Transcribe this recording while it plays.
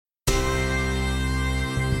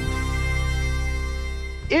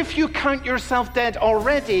If you count yourself dead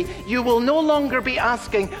already, you will no longer be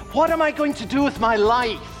asking, what am I going to do with my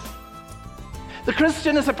life? The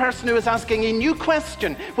Christian is a person who is asking a new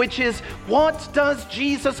question, which is, what does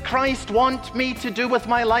Jesus Christ want me to do with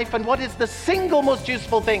my life, and what is the single most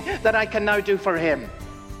useful thing that I can now do for him?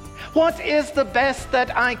 What is the best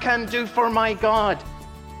that I can do for my God?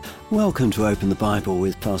 Welcome to Open the Bible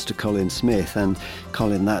with Pastor Colin Smith. And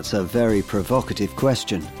Colin, that's a very provocative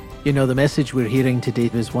question. You know, the message we're hearing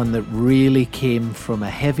today is one that really came from a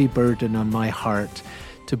heavy burden on my heart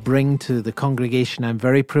to bring to the congregation I'm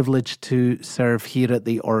very privileged to serve here at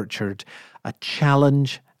the Orchard, a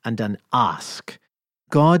challenge and an ask.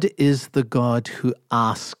 God is the God who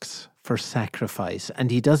asks for sacrifice,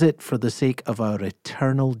 and he does it for the sake of our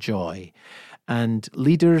eternal joy. And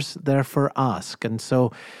leaders therefore ask. And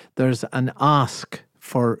so there's an ask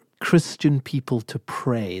for Christian people to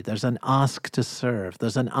pray. There's an ask to serve.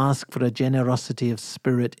 There's an ask for a generosity of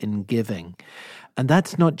spirit in giving. And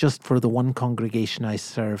that's not just for the one congregation I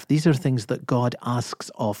serve. These are things that God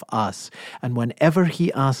asks of us. And whenever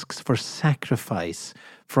he asks for sacrifice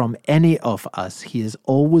from any of us, he is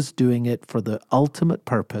always doing it for the ultimate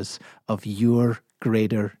purpose of your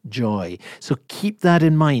greater joy. So keep that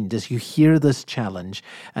in mind as you hear this challenge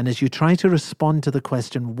and as you try to respond to the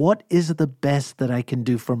question, what is the best that I can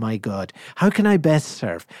do for my God? How can I best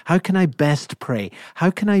serve? How can I best pray?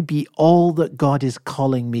 How can I be all that God is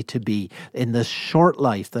calling me to be in this short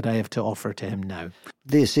life that I have to offer to him now?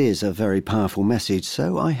 This is a very powerful message,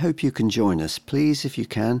 so I hope you can join us. Please, if you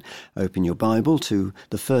can, open your Bible to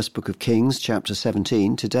the first book of Kings, chapter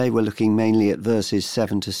 17. Today we're looking mainly at verses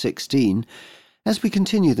 7 to 16. As we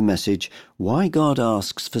continue the message, why God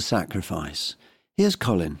asks for sacrifice. Here's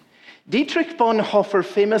Colin. Dietrich Bonhoeffer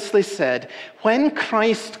famously said, when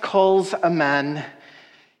Christ calls a man,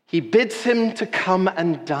 he bids him to come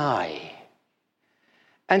and die.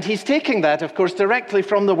 And he's taking that, of course, directly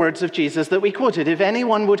from the words of Jesus that we quoted. If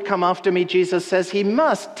anyone would come after me, Jesus says, he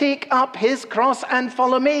must take up his cross and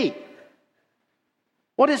follow me.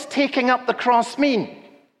 What does taking up the cross mean?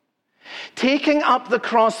 Taking up the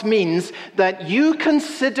cross means that you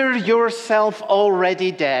consider yourself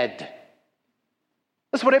already dead.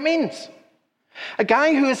 That's what it means. A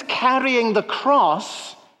guy who is carrying the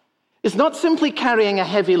cross is not simply carrying a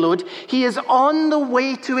heavy load. He is on the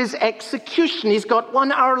way to his execution. He's got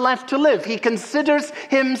 1 hour left to live. He considers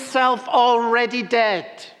himself already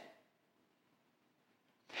dead.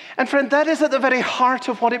 And friend, that is at the very heart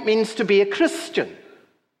of what it means to be a Christian.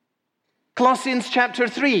 Colossians chapter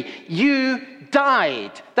 3, you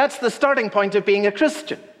died. That's the starting point of being a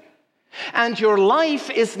Christian. And your life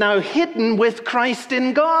is now hidden with Christ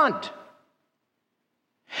in God.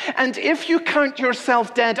 And if you count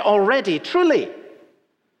yourself dead already, truly,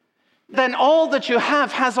 then all that you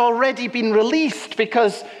have has already been released,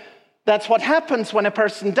 because that's what happens when a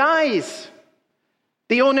person dies.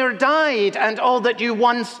 The owner died, and all that you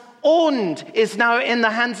once owned is now in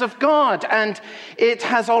the hands of God, and it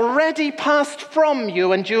has already passed from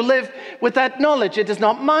you, and you live with that knowledge. It is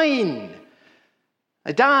not mine.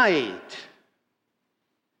 I died.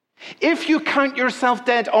 If you count yourself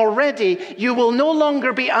dead already, you will no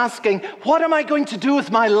longer be asking, what am I going to do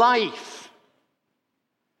with my life?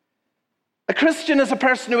 A Christian is a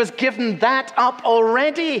person who has given that up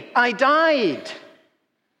already. I died.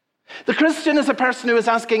 The Christian is a person who is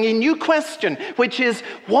asking a new question, which is,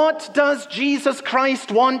 what does Jesus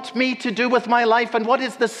Christ want me to do with my life, and what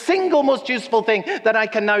is the single most useful thing that I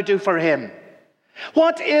can now do for him?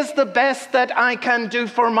 What is the best that I can do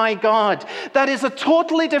for my God? That is a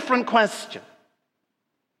totally different question.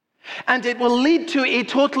 And it will lead to a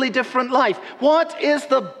totally different life. What is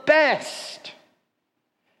the best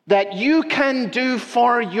that you can do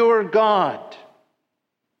for your God?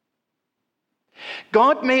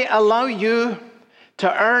 God may allow you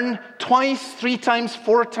to earn twice, 3 times,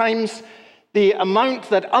 4 times the amount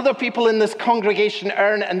that other people in this congregation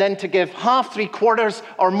earn, and then to give half, 3/4,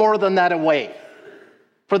 or more than that away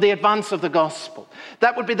for the advance of the gospel.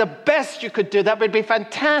 That would be the best you could do. That would be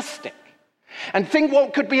fantastic. And think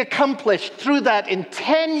what could be accomplished through that in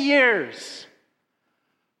 10 years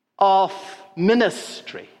of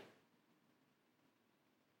ministry.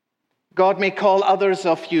 God may call others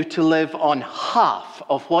of you to live on half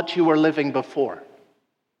of what you were living before,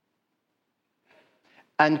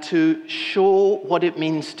 and to show what it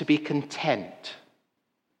means to be content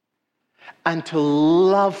and to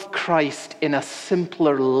love Christ in a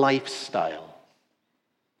simpler lifestyle.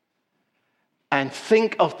 And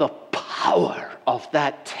think of the power of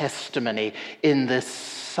that testimony in this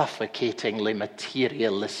suffocatingly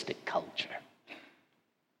materialistic culture.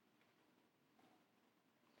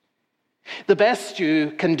 The best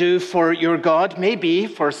you can do for your God may be,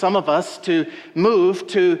 for some of us, to move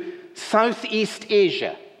to Southeast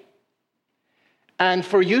Asia, and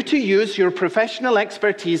for you to use your professional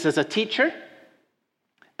expertise as a teacher,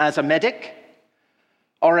 as a medic,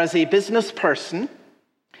 or as a business person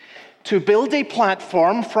to build a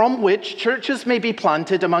platform from which churches may be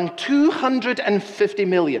planted among 250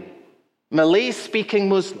 million Malay-speaking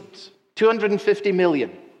Muslims. 250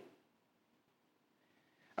 million.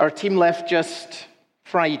 Our team left just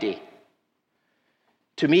Friday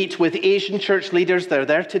to meet with Asian church leaders. They're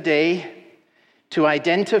there today to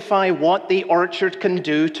identify what the Orchard can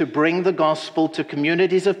do to bring the gospel to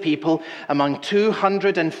communities of people among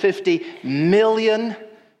 250 million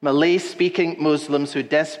Malay-speaking Muslims who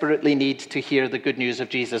desperately need to hear the good news of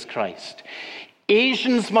Jesus Christ.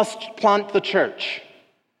 Asians must plant the church,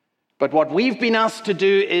 but what we've been asked to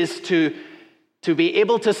do is to be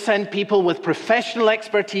able to send people with professional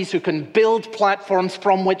expertise who can build platforms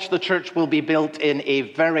from which the church will be built in a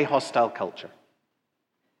very hostile culture.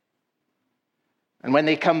 And when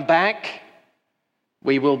they come back,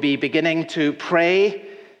 we will be beginning to pray,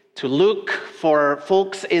 to look for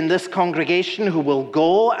folks in this congregation who will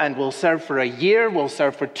go and will serve for a year, will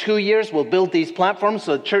serve for 2 years, will build these platforms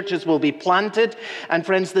so that churches will be planted. And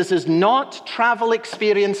friends, this is not travel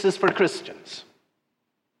experiences for Christians.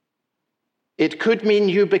 It could mean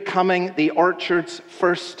you becoming the Orchard's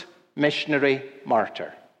first missionary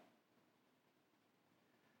martyr.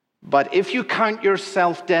 But if you count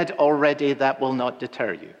yourself dead already, that will not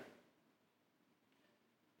deter you.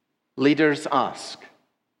 Leaders ask.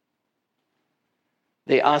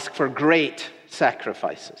 They ask for great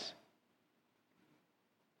sacrifices.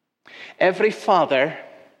 Every father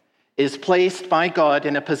is placed by God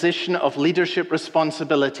in a position of leadership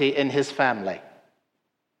responsibility in his family.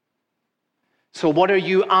 So what are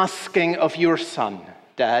you asking of your son,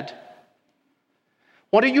 Dad?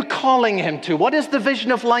 What are you calling him to? What is the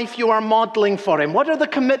vision of life you are modeling for him? What are the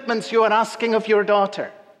commitments you are asking of your daughter?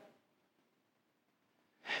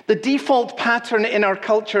 The default pattern in our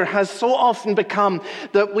culture has so often become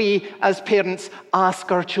that we, as parents, ask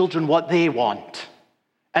our children what they want,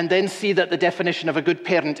 and then see that the definition of a good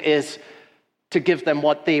parent is to give them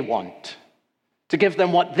what they want, to give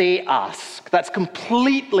them what they ask. That's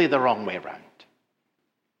completely the wrong way around.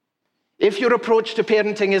 If your approach to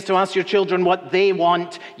parenting is to ask your children what they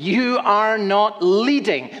want, you are not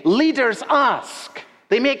leading. Leaders ask.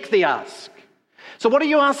 They make the ask. So what are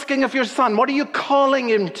you asking of your son? What are you calling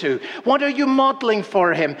him to? What are you modeling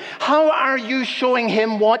for him? How are you showing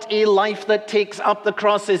him what a life that takes up the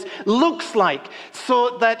crosses looks like,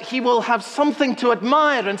 so that he will have something to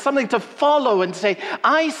admire and something to follow and say,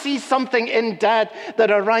 I see something in Dad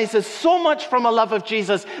that arises so much from a love of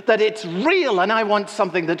Jesus that it's real, and I want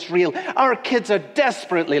something that's real. Our kids are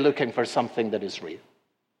desperately looking for something that is real.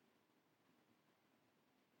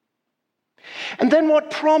 And then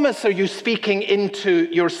what promise are you speaking into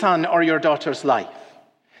your son or your daughter's life?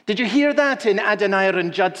 Did you hear that in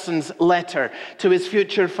Adoniram Judson's letter to his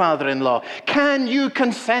future father-in-law? Can you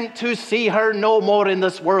consent to see her no more in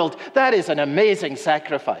this world? That is an amazing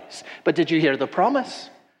sacrifice. But did you hear the promise?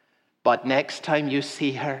 But next time you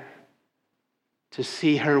see her, to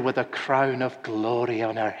see her with a crown of glory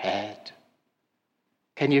on her head.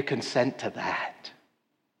 Can you consent to that?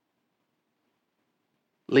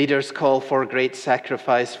 Leaders call for great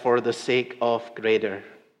sacrifice for the sake of greater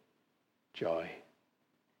joy.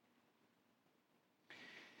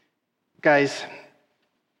 Guys,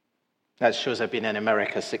 that shows I've been in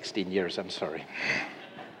America 16 years, I'm sorry.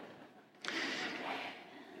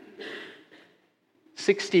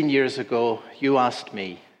 16 years ago, you asked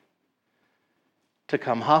me to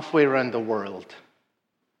come halfway around the world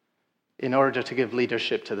in order to give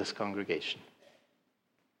leadership to this congregation.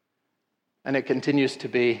 And it continues to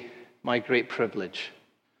be my great privilege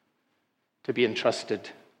to be entrusted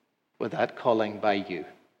with that calling by you.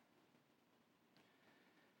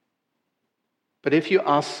 But if you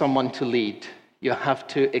ask someone to lead, you have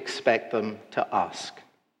to expect them to ask.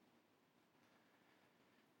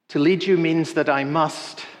 To lead you means that I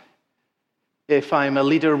must, if I'm a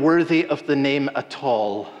leader worthy of the name at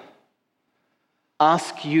all,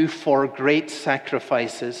 ask you for great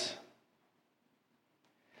sacrifices,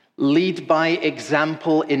 lead by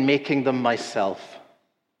example in making them myself,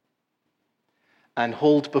 and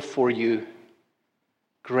hold before you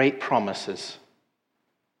great promises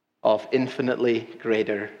of infinitely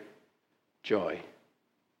greater joy.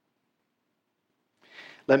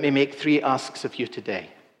 Let me make 3 asks of you today.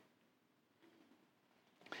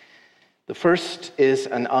 The first is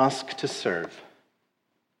an ask to serve.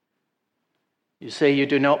 You say you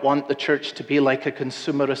do not want the church to be like a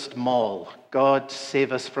consumerist mall. God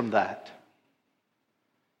save us from that.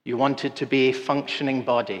 You want it to be a functioning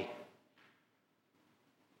body.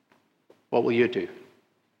 What will you do?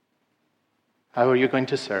 How are you going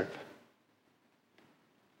to serve?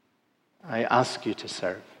 I ask you to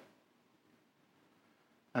serve.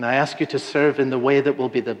 And I ask you to serve in the way that will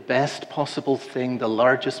be the best possible thing, the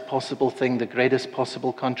largest possible thing, the greatest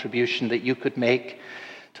possible contribution that you could make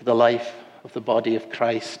to the life of the body of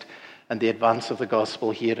Christ and the advance of the gospel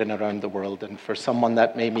here and around the world. And for someone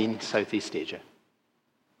that may mean Southeast Asia.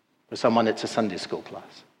 For someone it's a Sunday school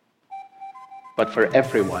class. But for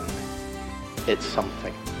everyone, it's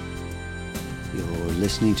something. You're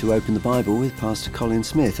listening to Open the Bible with Pastor Colin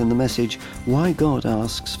Smith and the message, Why God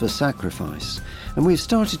Asks for Sacrifice. And we've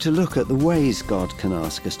started to look at the ways God can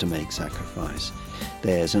ask us to make sacrifice.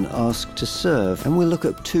 There's an ask to serve, and we'll look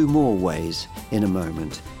at 2 more ways in a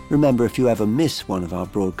moment. Remember, if you ever miss one of our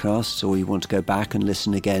broadcasts or you want to go back and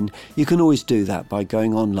listen again, you can always do that by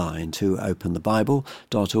going online to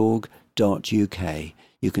openthebible.org.uk.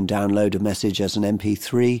 You can download a message as an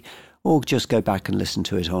MP3 or just go back and listen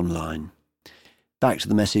to it online. Back to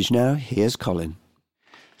the message now. Here's Colin.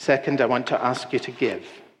 Second, I want to ask you to give.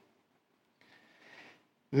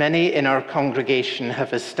 Many in our congregation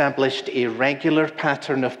have established a regular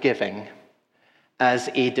pattern of giving as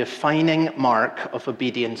a defining mark of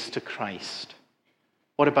obedience to Christ.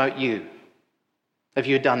 What about you? Have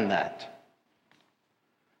you done that?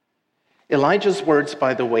 Elijah's words,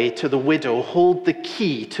 by the way, to the widow hold the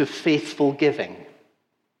key to faithful giving.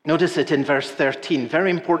 Notice it in verse 13.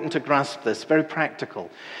 Very important to grasp this, very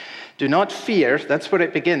practical. Do not fear, that's where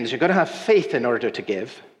it begins. You've got to have faith in order to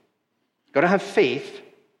give. You've got to have faith.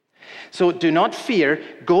 So do not fear,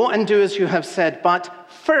 go and do as you have said,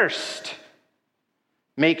 but first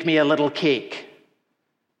make me a little cake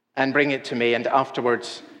and bring it to me, and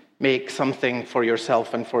afterwards make something for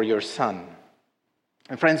yourself and for your son.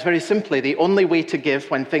 And friends, very simply, the only way to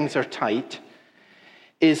give when things are tight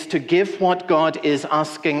is to give what God is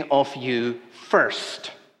asking of you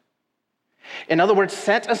first. In other words,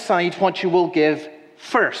 set aside what you will give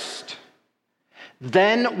first.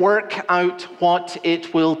 Then work out what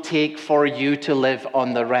it will take for you to live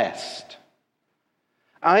on the rest.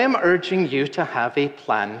 I am urging you to have a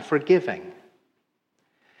plan for giving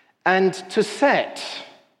and to set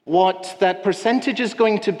what that percentage is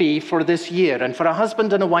going to be for this year, and for a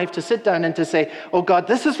husband and a wife to sit down and to say, oh God,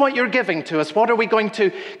 this is what you're giving to us. What are we going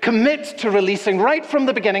to commit to releasing right from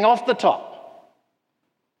the beginning, off the top?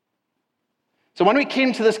 So when we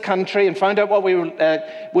came to this country and found out what we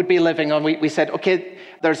would be living on, we said, okay,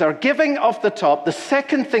 there's our giving off the top. The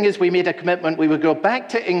second thing is we made a commitment. We would go back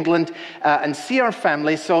to England and see our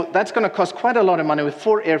family. So that's going to cost quite a lot of money with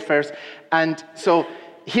 4 airfares. And so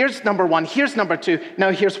here's number 1. Here's number 2.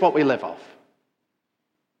 Now here's what we live off.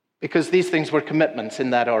 Because these things were commitments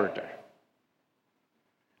in that order.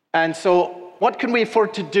 And so what can we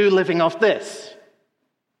afford to do living off this?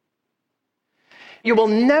 You will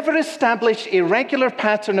never establish a regular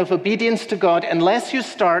pattern of obedience to God unless you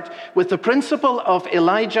start with the principle of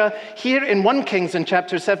Elijah here in 1 Kings in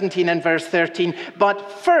chapter 17 and verse 13.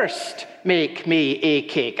 But first make me a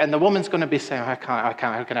cake. And the woman's going to be saying, how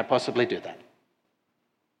can I possibly do that?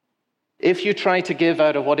 If you try to give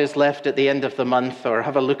out of what is left at the end of the month, or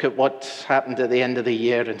have a look at what's happened at the end of the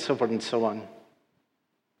year and so forth and so on,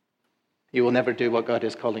 you will never do what God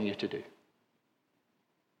is calling you to do.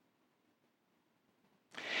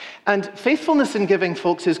 And faithfulness in giving,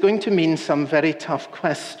 folks, is going to mean some very tough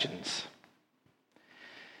questions.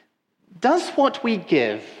 Does what we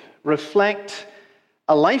give reflect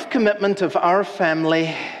a life commitment of our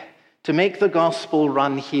family to make the gospel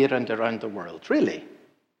run here and around the world? Really?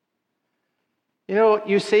 You know,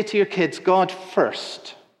 you say to your kids, God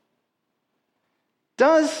first.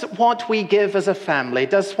 Does what we give as a family,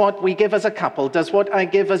 does what we give as a couple, does what I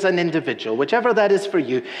give as an individual, whichever that is for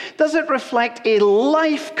you, does it reflect a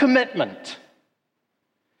life commitment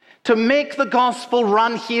to make the gospel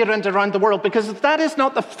run here and around the world? Because if that is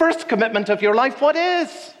not the first commitment of your life, what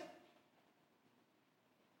is?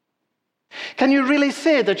 Can you really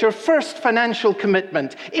say that your first financial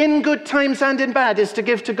commitment, in good times and in bad, is to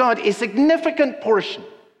give to God a significant portion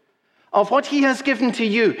of what he has given to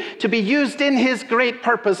you to be used in his great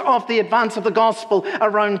purpose of the advance of the gospel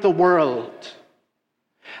around the world?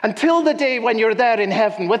 Until the day when you're there in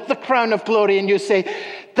heaven with the crown of glory and you say,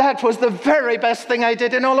 that was the very best thing I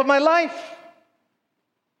did in all of my life.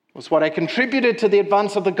 It was what I contributed to the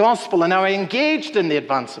advance of the gospel, and how I engaged in the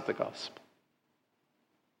advance of the gospel.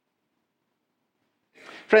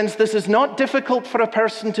 Friends, this is not difficult for a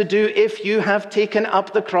person to do if you have taken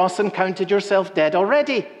up the cross and counted yourself dead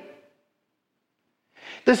already.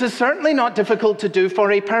 This is certainly not difficult to do for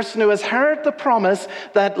a person who has heard the promise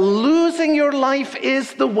that losing your life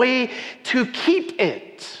is the way to keep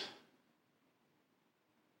it.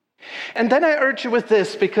 And then I urge you with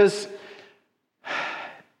this, because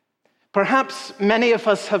perhaps many of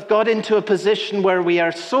us have got into a position where we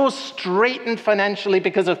are so straitened financially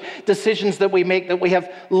because of decisions that we make that we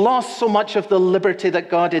have lost so much of the liberty that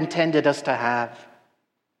God intended us to have.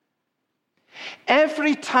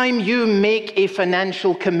 Every time you make a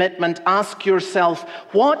financial commitment, ask yourself,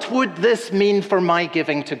 what would this mean for my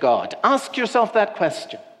giving to God? Ask yourself that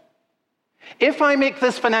question. If I make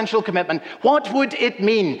this financial commitment, what would it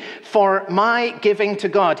mean for my giving to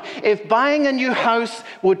God? If buying a new house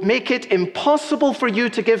would make it impossible for you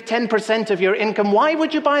to give 10% of your income, why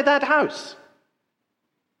would you buy that house?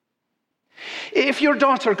 If your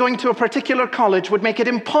daughter going to a particular college would make it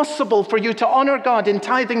impossible for you to honor God in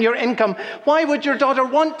tithing your income, why would your daughter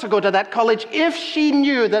want to go to that college if she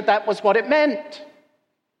knew that that was what it meant?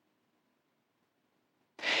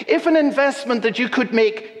 If an investment that you could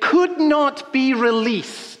make could not be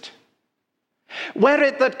released, were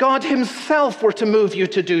it that God himself were to move you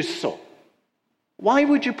to do so, why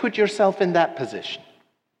would you put yourself in that position?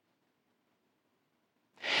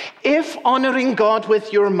 If honoring God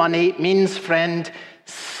with your money means, friend,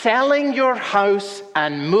 selling your house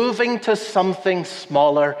and moving to something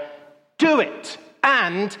smaller, do it.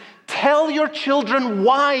 And tell your children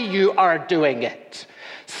why you are doing it.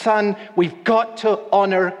 Son, we've got to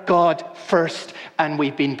honor God first, and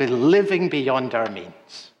we've been living beyond our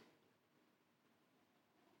means.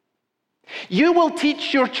 You will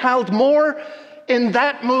teach your child more in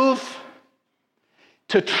that move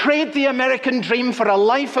to trade the American dream for a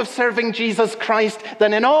life of serving Jesus Christ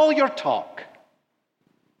than in all your talk.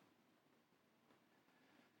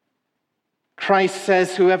 Christ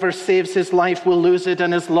says, whoever saves his life will lose it,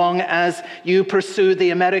 and as long as you pursue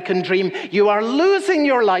the American dream, you are losing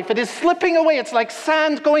your life. It is slipping away. It's like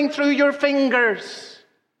sand going through your fingers.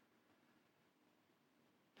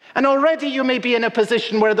 And already you may be in a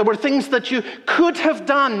position where there were things that you could have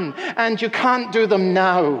done, and you can't do them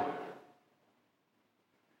now.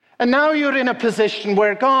 And now you're in a position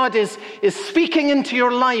where God is speaking into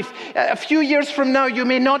your life. A few years from now, you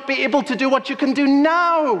may not be able to do what you can do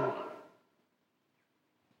now.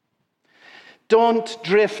 Don't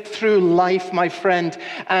drift through life, my friend,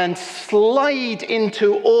 and slide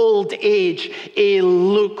into old age a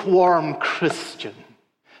lukewarm Christian.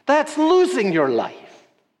 That's losing your life.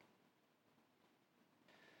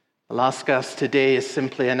 The last ask today is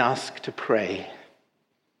simply an ask to pray.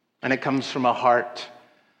 And it comes from a heart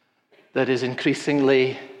that is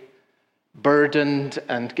increasingly burdened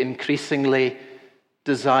and increasingly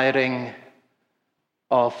desiring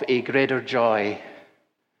of a greater joy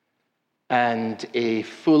and a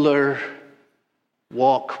fuller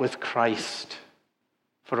walk with Christ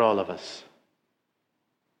for all of us.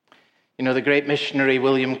 You know, the great missionary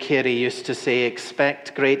William Carey used to say,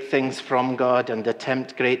 expect great things from God and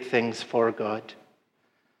attempt great things for God.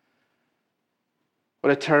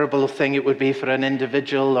 What a terrible thing it would be for an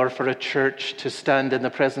individual or for a church to stand in the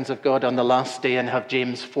presence of God on the last day and have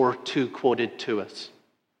James 4:2 quoted to us.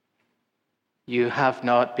 You have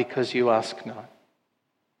not because you ask not.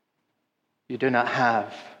 You do not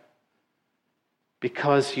have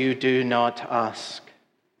because you do not ask.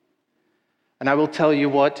 And I will tell you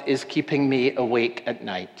what is keeping me awake at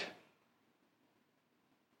night.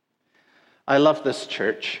 I love this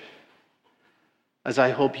church, as I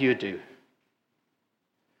hope you do.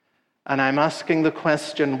 And I'm asking the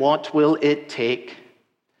question, what will it take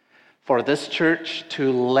for this church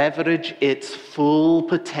to leverage its full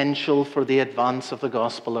potential for the advance of the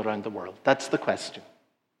gospel around the world? That's the question.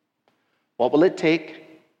 What will it take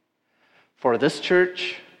for this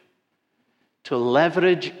church to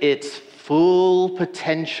leverage its full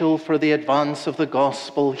potential for the advance of the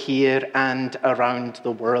gospel here and around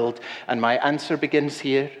the world? And my answer begins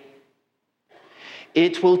here.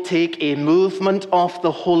 It will take a movement of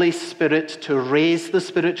the Holy Spirit to raise the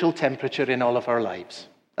spiritual temperature in all of our lives.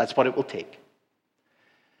 That's what it will take.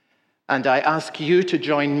 And I ask you to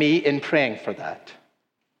join me in praying for that.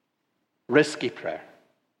 Risky prayer.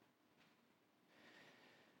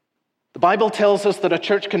 The Bible tells us that a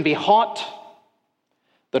church can be hot,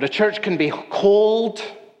 that a church can be cold,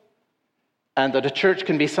 and that a church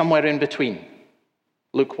can be somewhere in between,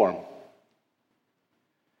 lukewarm.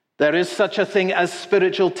 There is such a thing as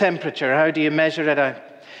spiritual temperature. How do you measure it out?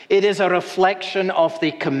 It is a reflection of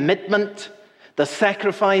the commitment The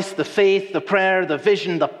sacrifice, the faith, the prayer, the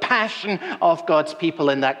vision, the passion of God's people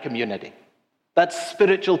in that community. That's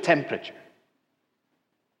spiritual temperature.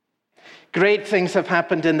 Great things have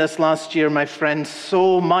happened in this last year, my friends.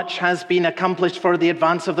 So much has been accomplished for the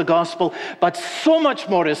advance of the gospel, but so much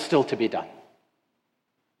more is still to be done.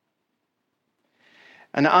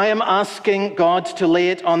 And I am asking God to lay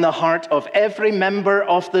it on the heart of every member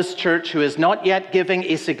of this church who is not yet giving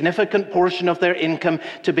a significant portion of their income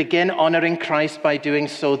to begin honoring Christ by doing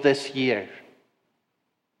so this year.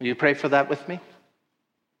 Will you pray for that with me?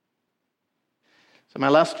 So my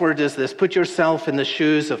last word is this. Put yourself in the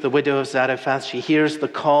shoes of the widow of Zarephath. She hears the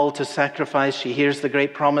call to sacrifice. She hears the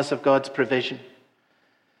great promise of God's provision.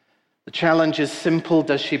 The challenge is simple.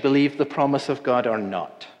 Does she believe the promise of God or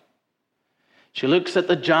not? She looks at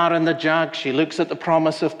the jar and the jug. She looks at the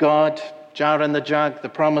promise of God. Jar and the jug, the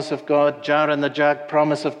promise of God. Jar and the jug,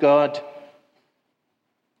 promise of God.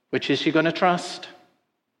 Which is she going to trust?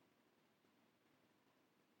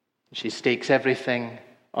 She stakes everything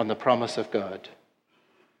on the promise of God.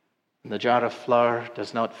 And the jar of flour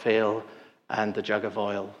does not fail, and the jug of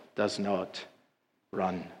oil does not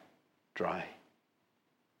run dry.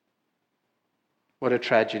 What a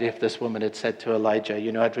tragedy if this woman had said to Elijah,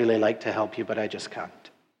 I'd really like to help you, but I just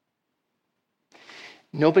can't.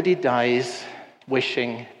 Nobody dies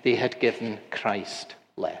wishing they had given Christ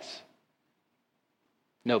less.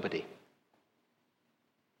 Nobody.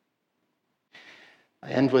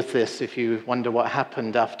 I end with this, if you wonder what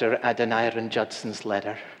happened after Adoniram Judson's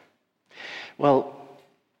letter. Well,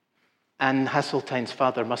 Anne Hasseltine's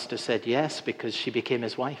father must have said yes because she became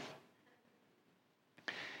his wife.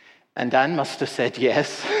 And Anne must have said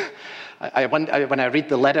yes. I wonder, when I read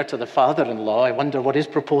the letter to the father-in-law, I wonder what his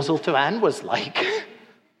proposal to Anne was like. Can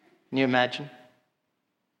you imagine?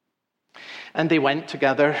 And they went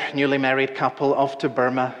together, newly married couple, off to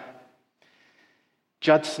Burma.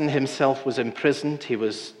 Judson himself was imprisoned. He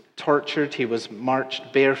was tortured. He was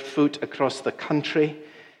marched barefoot across the country.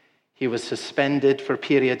 He was suspended for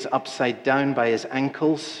periods upside down by his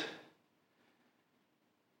ankles.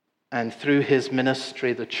 And through his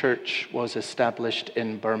ministry, the church was established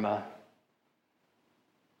in Burma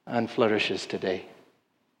and flourishes today.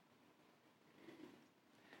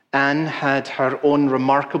 Anne had her own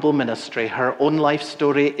remarkable ministry. Her own life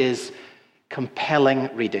story is compelling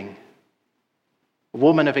reading. A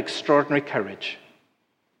woman of extraordinary courage.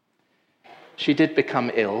 She did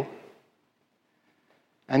become ill.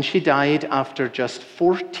 And she died after just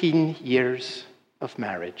 14 years of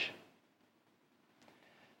marriage.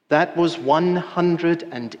 That was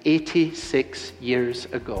 186 years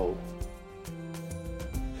ago.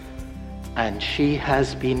 And she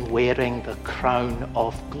has been wearing the crown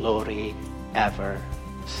of glory ever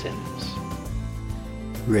since.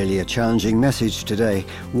 Really a challenging message today.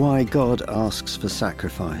 Why God asks for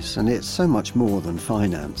sacrifice, and it's so much more than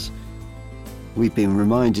finance. We've been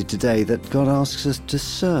reminded today that God asks us to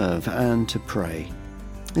serve and to pray.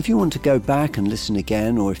 If you want to go back and listen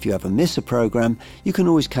again, or if you ever miss a programme, you can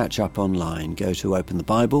always catch up online. Go to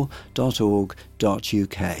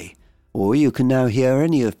openthebible.org.uk. Or you can now hear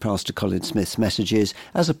any of Pastor Colin Smith's messages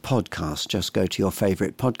as a podcast. Just go to your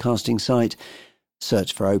favourite podcasting site,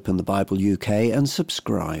 search for Open the Bible UK and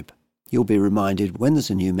subscribe. You'll be reminded when there's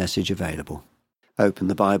a new message available. Open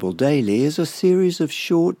the Bible Daily is a series of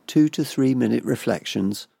short 2 to 3 minute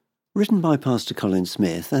reflections written by Pastor Colin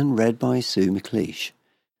Smith and read by Sue McLeish.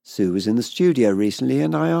 Sue was in the studio recently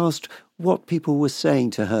and I asked what people were saying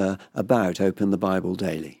to her about Open the Bible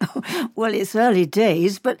Daily. Well, it's early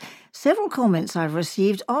days, but several comments I've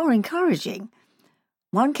received are encouraging.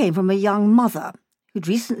 One came from a young mother who'd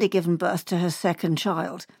recently given birth to her second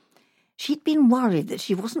child. She'd been worried that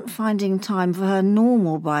she wasn't finding time for her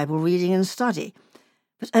normal Bible reading and study,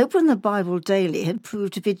 but Open the Bible Daily had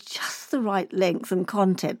proved to be just the right length and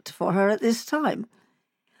content for her at this time.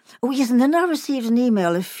 Oh yes, and then I received an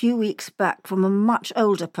email a few weeks back from a much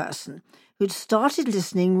older person who'd started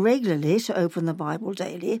listening regularly to Open the Bible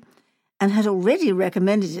Daily and had already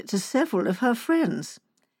recommended it to several of her friends.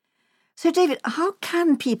 So, David, how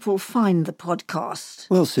can people find the podcast?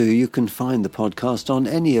 Well, Sue, you can find the podcast on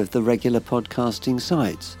any of the regular podcasting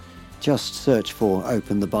sites. Just search for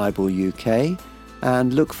Open the Bible UK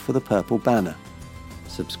and look for the purple banner.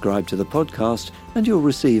 Subscribe to the podcast and you'll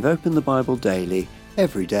receive Open the Bible Daily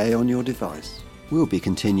every day on your device. We'll be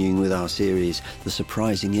continuing with our series, The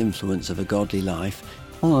Surprising Influence of a Godly Life,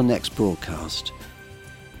 on our next broadcast.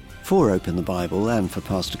 For Open the Bible and for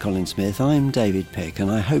Pastor Colin Smith, I'm David Pick,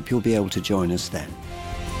 and I hope you'll be able to join us then.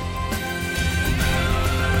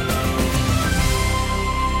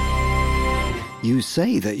 You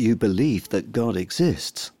say that you believe that God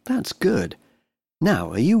exists. That's good.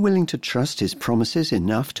 Now, are you willing to trust his promises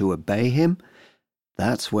enough to obey him?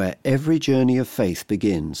 That's where every journey of faith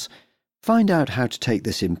begins. Find out how to take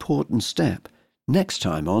this important step next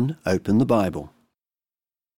time on Open the Bible.